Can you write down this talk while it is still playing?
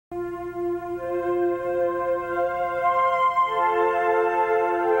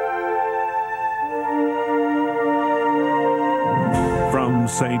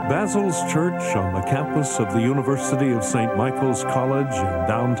St. Basil's Church on the campus of the University of St. Michael's College in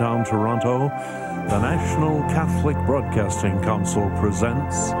downtown Toronto, the National Catholic Broadcasting Council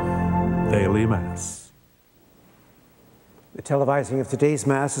presents Daily Mass. The televising of today's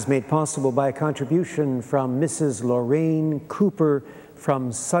Mass is made possible by a contribution from Mrs. Lorraine Cooper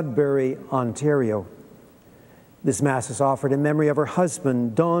from Sudbury, Ontario. This Mass is offered in memory of her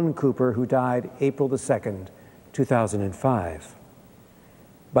husband, Don Cooper, who died April the 2nd, 2005.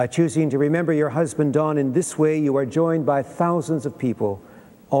 By choosing to remember your husband, Don, in this way, you are joined by thousands of people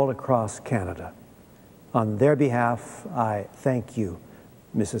all across Canada. On their behalf, I thank you,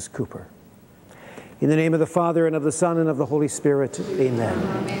 Mrs. Cooper. In the name of the Father, and of the Son, and of the Holy Spirit, amen.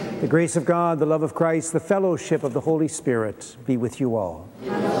 Amen. The grace of God, the love of Christ, the fellowship of the Holy Spirit be with you all.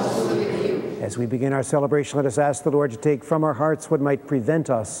 And also with you. As we begin our celebration, let us ask the Lord to take from our hearts what might prevent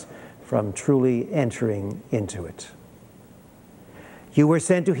us from truly entering into it. You were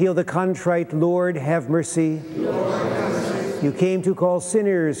sent to heal the contrite. Lord, have mercy. Lord, have mercy. You came to call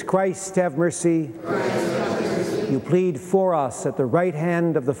sinners. Christ, have mercy. Christ, have mercy. You plead for us at the right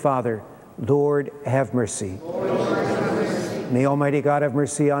hand of the Father. Lord, have mercy. Lord, have mercy. May Almighty God have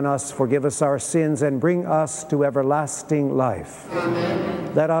mercy on us, forgive us our sins, and bring us to everlasting life.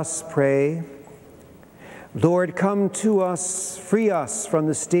 Amen. Let us pray. Lord, come to us, free us from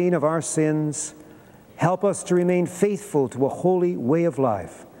the stain of our sins. Help us to remain faithful to a holy way of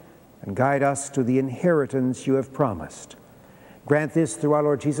life, and guide us to the inheritance you have promised. Grant this through our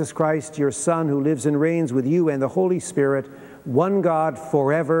Lord Jesus Christ, your Son, who lives and reigns with you and the Holy Spirit, one God,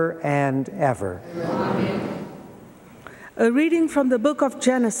 forever and ever. Amen. A reading from the book of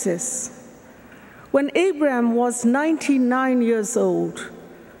Genesis. When Abram was 99 years old,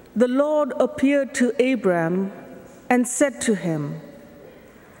 the Lord appeared to Abram and said to him,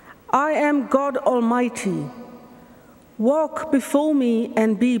 I am God Almighty. Walk before me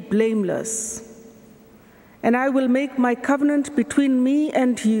and be blameless. And I will make my covenant between me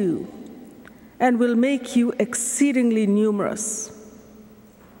and you, and will make you exceedingly numerous.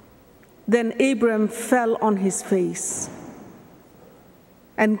 Then Abram fell on his face.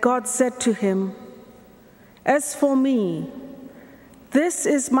 And God said to him, As for me, this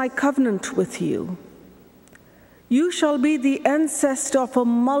is my covenant with you. You shall be the ancestor of a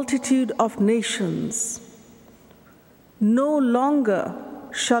multitude of nations. No longer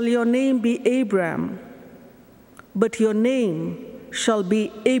shall your name be Abram, but your name shall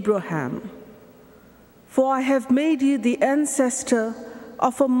be Abraham. For I have made you the ancestor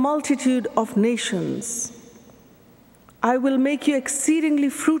of a multitude of nations. I will make you exceedingly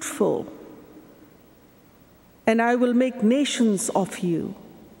fruitful, and I will make nations of you,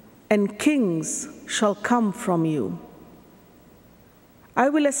 and kings shall come from you. I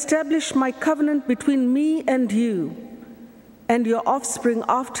will establish my covenant between me and you, and your offspring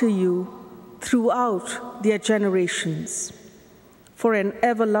after you throughout their generations, for an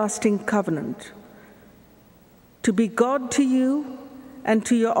everlasting covenant, to be God to you and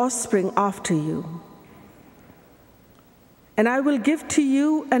to your offspring after you. And I will give to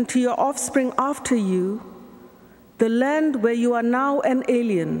you and to your offspring after you the land where you are now an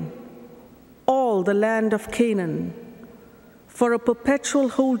alien, all the land of Canaan, for a perpetual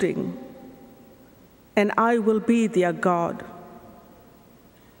holding, and I will be their God.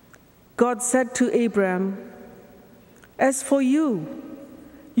 God said to Abram, As for you,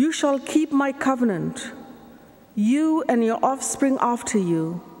 you shall keep my covenant, you and your offspring after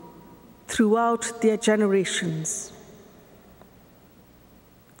you, throughout their generations.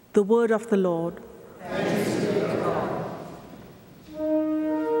 The word of the Lord. Thanks be to God.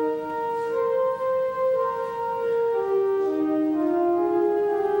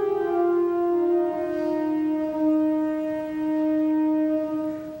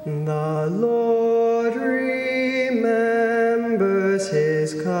 The Lord remembers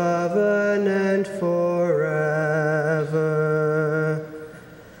his covenant forever.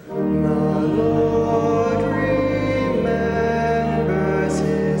 The Lord remembers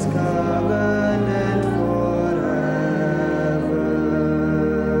his covenant forever.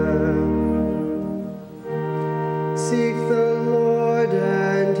 Seek the Lord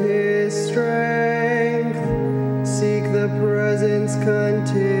and his strength. Seek the presence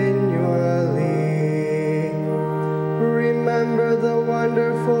continually. Remember the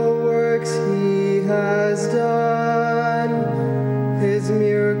wonderful works he has done, his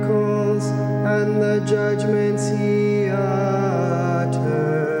miracles and the judgments he uttered.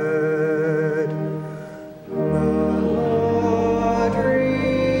 The Lord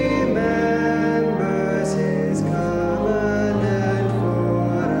remembers his covenant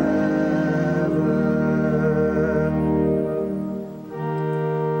forever.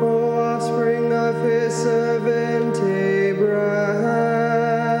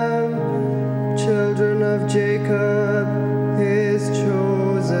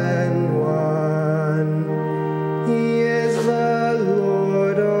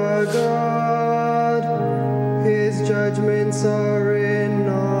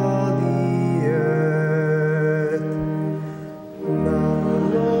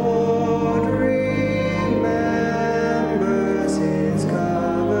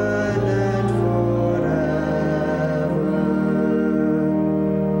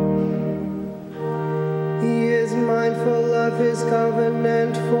 mindful of his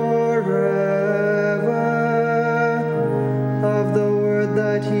covenant forever, of the word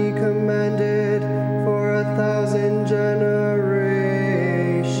that he commanded for 1,000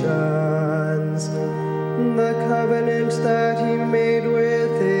 generations, the covenant that he made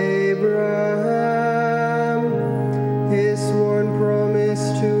with Abraham, his sworn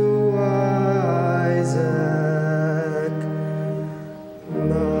promise to Isaac.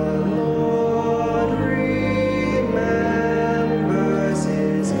 The Lord remembers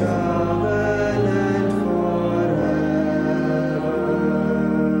his covenant forever.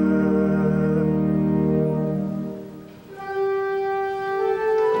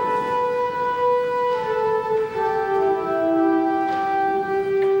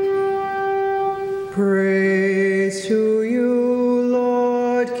 Praise to you,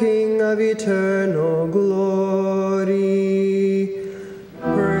 Lord, King of eternal glory.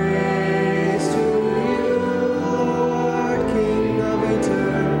 Praise to you, Lord, King of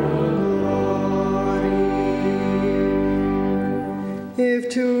eternal glory. If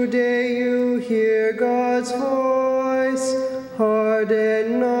today you hear God's voice,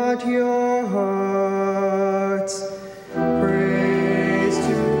 harden not your hearts. Praise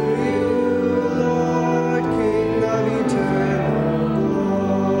to you, Lord, King of eternal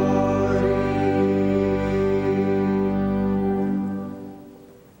glory.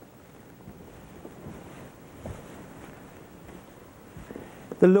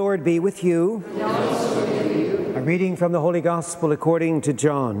 The Lord be with you. A reading from the Holy Gospel according to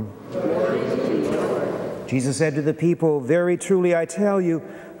John. Jesus said to the people, "Very truly I tell you,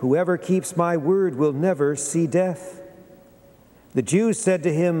 whoever keeps my word will never see death." The Jews said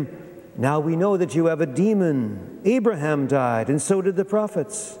to him, "Now we know that you have a demon. Abraham died, and so did the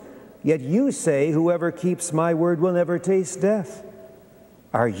prophets. Yet you say, whoever keeps my word will never taste death.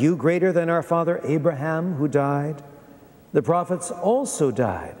 Are you greater than our father Abraham, who died? The prophets also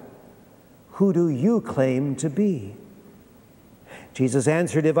died. Who do you claim to be?" Jesus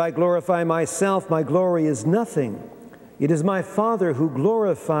answered, "If I glorify myself, my glory is nothing. It is my Father who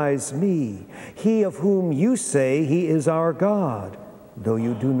glorifies me, he of whom you say he is our God, though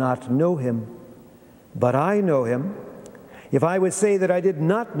you do not know him. But I know him. If I would say that I did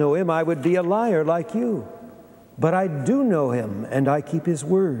not know him, I would be a liar like you. But I do know him, and I keep his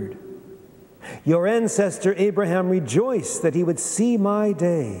word. Your ancestor Abraham rejoiced that he would see my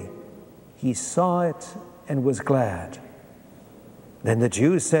day. He saw it and was glad." Then the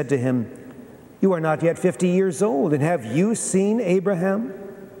Jews said to him, "You are not yet 50 years old, and have you seen Abraham?"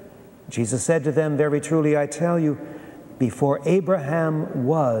 Jesus said to them, "Very truly I tell you, before Abraham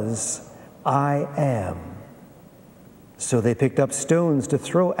was, I am." So they picked up stones to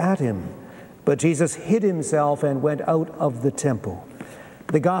throw at him, but Jesus hid himself and went out of the temple.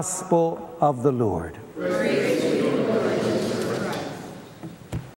 The Gospel of the Lord. Praise